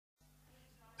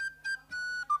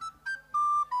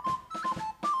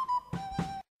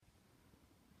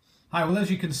Hi, well,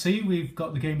 as you can see, we've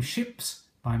got the game Ships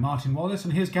by Martin Wallace,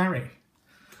 and here's Gary.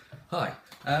 Hi.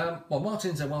 Well,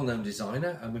 Martin's a well-known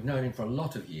designer and we've known him for a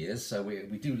lot of years, so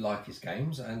we do like his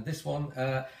games, and this one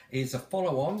is a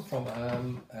follow-on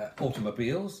from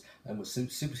automobiles and was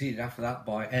superseded after that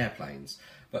by airplanes.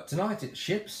 But tonight it's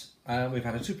Ships. We've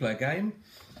had a two-player game.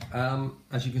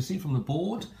 As you can see from the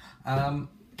board,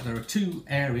 there are two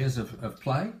areas of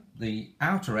play. The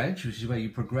outer edge, which is where you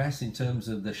progress in terms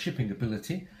of the shipping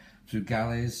ability through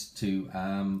galleys to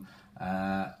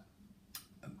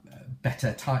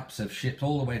better types of ships,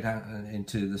 all the way down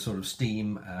into the sort of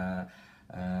steam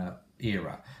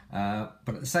era.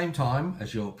 But at the same time,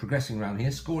 as you're progressing around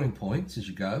here, scoring points as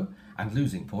you go and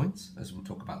losing points, as we'll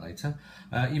talk about later,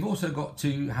 you've also got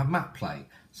to have map play.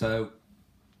 So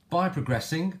by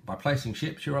progressing, by placing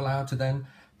ships, you're allowed to then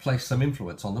place some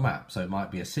influence on the map. So it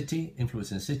might be a city,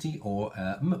 influence in a city, or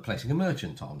placing a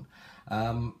merchant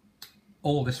on.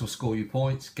 All this will score you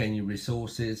points, gain you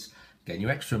resources, gain you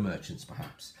extra merchants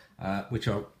perhaps, which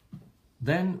are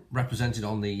then represented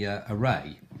on the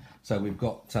array. So we've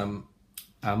got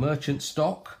our merchant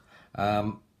stock,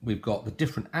 we've got the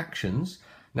different actions.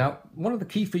 Now, one of the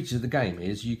key features of the game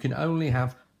is you can only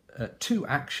have two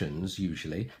actions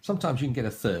usually. Sometimes you can get a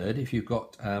third if you've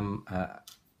got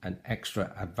an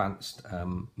extra advanced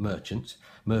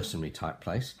mercenary type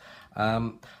place,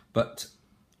 but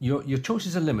your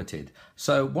choices are limited.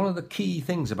 So one of the key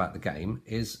things about the game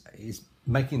is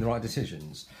making the right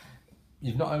decisions.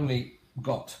 You've not only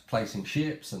got placing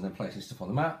ships and then placing stuff on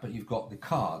the map, but you've got the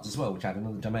cards as well, which add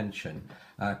another dimension,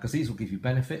 because these will give you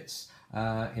benefits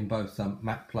in both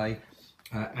map play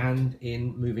and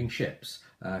in moving ships,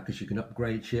 because you can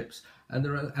upgrade ships and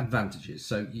there are advantages.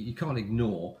 So you can't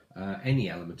ignore any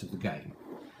element of the game.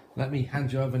 Let me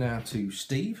hand you over now to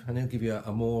Steve, and he'll give you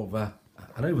a more of an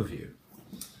overview.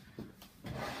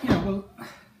 Yeah, well,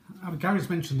 Gary's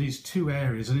mentioned these two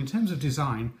areas, and in terms of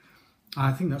design,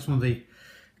 I think that's one of the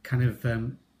kind of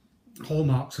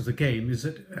hallmarks of the game, is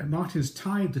that Martin's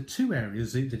tied the two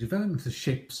areas, the development of the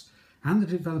ships and the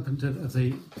development of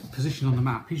the position on the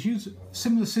map. He's used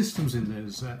similar systems in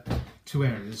those two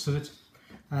areas, so that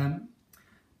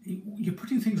you're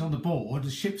putting things on the board, the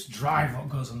ships drive what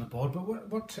goes on the board, but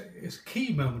what is a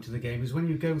key moment of the game is when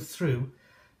you go through,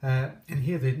 and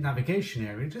here the navigation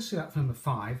area, just see that for number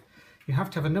 5, you have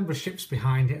to have a number of ships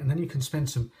behind it, and then you can spend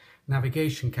some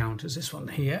navigation counters, this one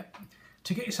here,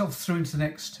 to get yourself through into the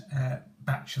next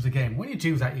batch of the game. When you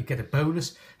do that, you get a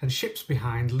bonus, and ships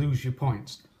behind lose your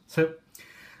points. So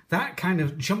that kind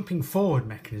of jumping forward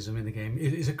mechanism in the game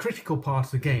is a critical part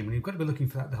of the game, and you've got to be looking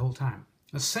for that the whole time.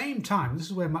 At the same time, this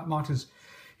is where Martin's,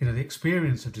 the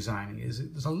experience of designing is.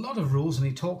 There's a lot of rules, and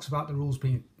he talks about the rules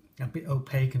being a bit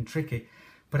opaque and tricky,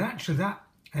 but actually that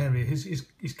area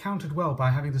is countered well by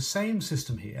having the same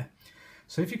system here.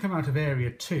 So if you come out of area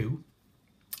 2,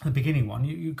 the beginning one,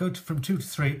 you go from 2 to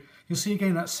 3, you'll see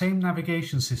again that same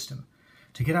navigation system.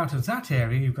 To get out of that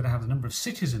area, you've got to have a number of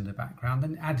cities in the background,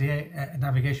 then add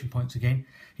navigation points again.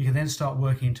 You can then start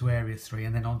working into area 3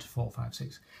 and then on to 4, 5,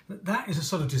 6. That is a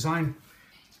sort of design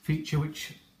feature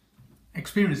which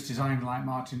experienced designer like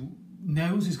Martin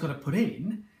knows he's got to put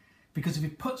in, because if he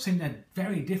puts in a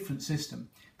very different system,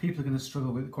 people are going to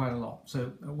struggle with it quite a lot.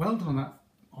 So well done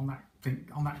on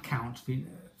that count for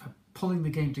pulling the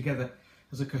game together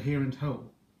as a coherent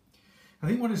whole. I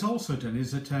think what he's also done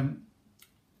is that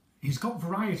he's got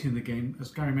variety in the game,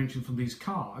 as Gary mentioned, from these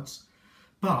cards,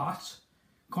 but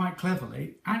quite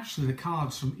cleverly, actually the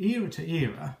cards from era to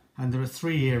era, and there are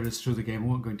 3 eras through the game, I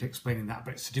won't go into explaining that,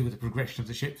 but it's to do with the progression of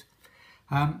the ships.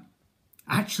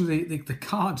 Actually, the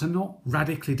cards are not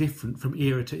radically different from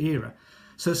era to era.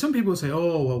 So some people say,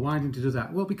 oh, well, why didn't you do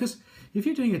that? Well, because if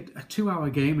you're doing a 2-hour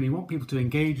game and you want people to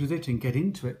engage with it and get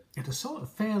into it at a sort of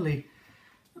fairly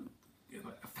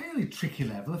tricky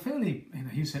level, a fairly,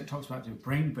 he talks about a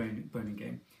brain burning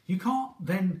game, you can't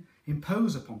then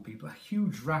impose upon people a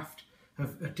huge raft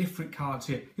of different cards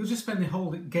here. You'll just spend the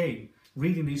whole game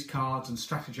reading these cards and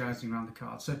strategizing around the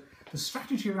cards. So the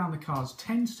strategy around the cards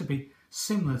tends to be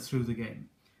similar through the game.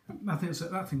 I think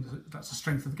that's a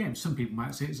strength of the game. Some people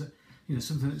might say it's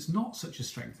something that's not such a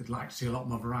strength. They'd like to see a lot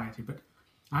more variety, but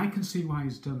I can see why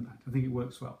he's done that. I think it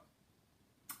works well.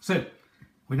 So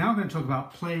we're now going to talk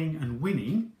about playing and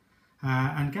winning,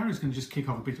 and Gary's going to just kick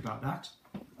off a bit about that.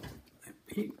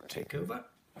 He take over.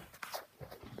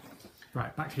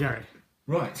 Right, back to Gary.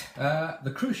 Right,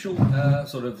 the crucial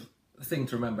sort of thing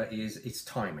to remember is it's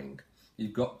timing.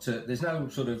 You've got to, there's no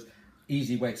sort of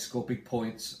easy way to score big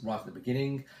points right at the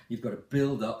beginning. You've got to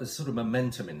build up. There's sort of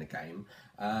momentum in the game.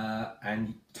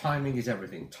 And timing is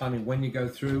everything. Timing when you go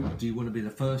through. Do you want to be the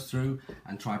first through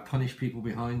and try and punish people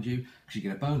behind you? Because you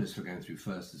get a bonus for going through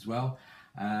first as well.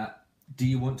 Do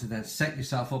you want to then set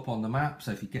yourself up on the map?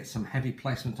 So if you get some heavy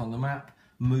placement on the map,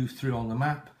 move through on the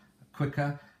map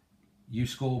quicker. You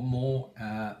score more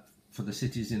for the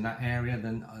cities in that area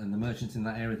and the merchants in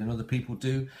that area than other people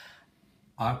do.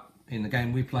 In the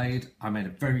game we played, I made a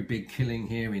very big killing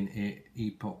here in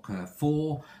Epoch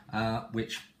 4,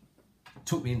 which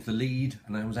took me into the lead,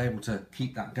 and I was able to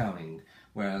keep that going.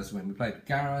 Whereas when we played with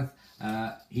Gareth,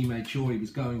 he made sure he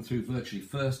was going through virtually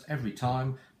first every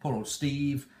time. Poor old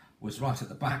Steve was right at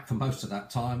the back for most of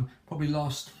that time, probably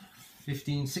lost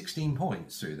 15, 16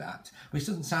 points through that, which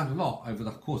doesn't sound a lot over the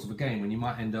course of a game when you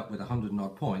might end up with 100 and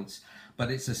odd points,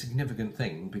 but it's a significant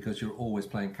thing because you're always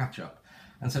playing catch up.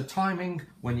 And so timing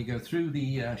when you go through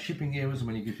the shipping eras and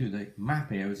when you go through the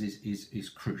map eras is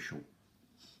crucial.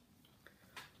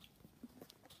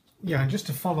 Yeah, and just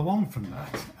to follow on from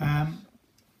that,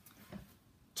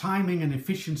 timing and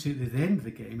efficiency at the end of the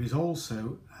game is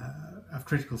also a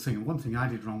critical thing. And one thing I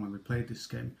did wrong when we played this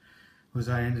game was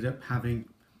I ended up having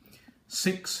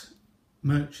 6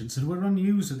 merchants that were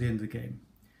unused at the end of the game.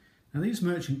 Now these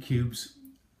merchant cubes,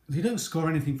 you don't score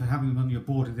anything for having them on your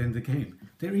board at the end of the game.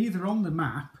 They're either on the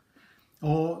map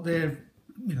or they're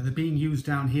being used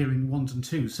down here in 1s and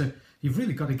 2s. So you've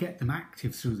really got to get them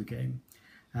active through the game.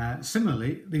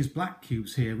 Similarly, these black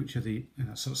cubes here, which are the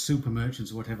sort of super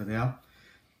merchants or whatever they are,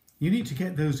 you need to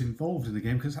get those involved in the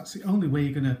game because that's the only way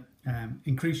you're going to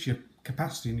increase your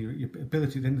capacity and your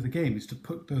ability at the end of the game is to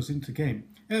put those into the game.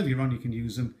 Earlier on, you can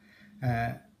use them.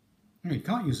 You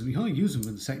can't use them. You can only use them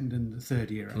in the second and the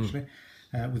third year, actually,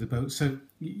 with the boat. So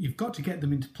you've got to get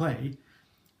them into play,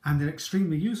 and they're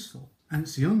extremely useful. And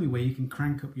it's the only way you can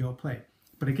crank up your play.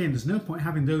 But again, there's no point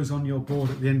having those on your board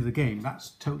at the end of the game.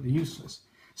 That's totally useless.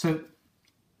 So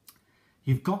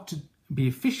you've got to be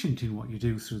efficient in what you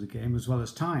do through the game as well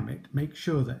as time it. Make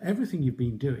sure that everything you've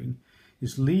been doing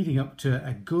is leading up to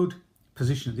a good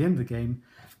position at the end of the game,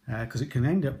 because it can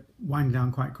end up winding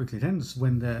down quite quickly. It ends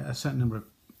when a certain number of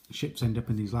ships end up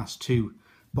in these last 2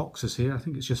 boxes here. I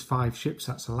think it's just 5 ships.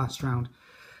 That's the last round.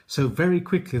 So very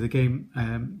quickly the game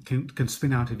can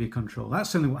spin out of your control. That's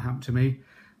certainly what happened to me.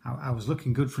 I was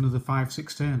looking good for another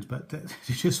 5-6 turns, but they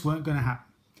just weren't going to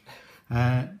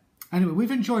happen. Anyway,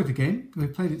 we've enjoyed the game.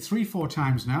 We've played it 3-4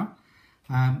 times now.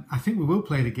 I think we will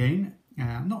play it again.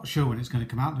 I'm not sure when it's going to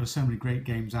come out. There are so many great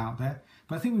games out there.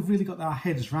 But I think we've really got our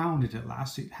heads round it at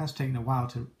last. It has taken a while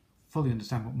to fully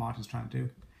understand what Martin's trying to do.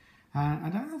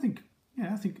 And I think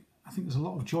there's a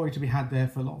lot of joy to be had there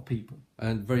for a lot of people.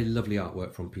 And very lovely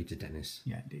artwork from Peter Dennis.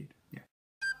 Yeah, indeed.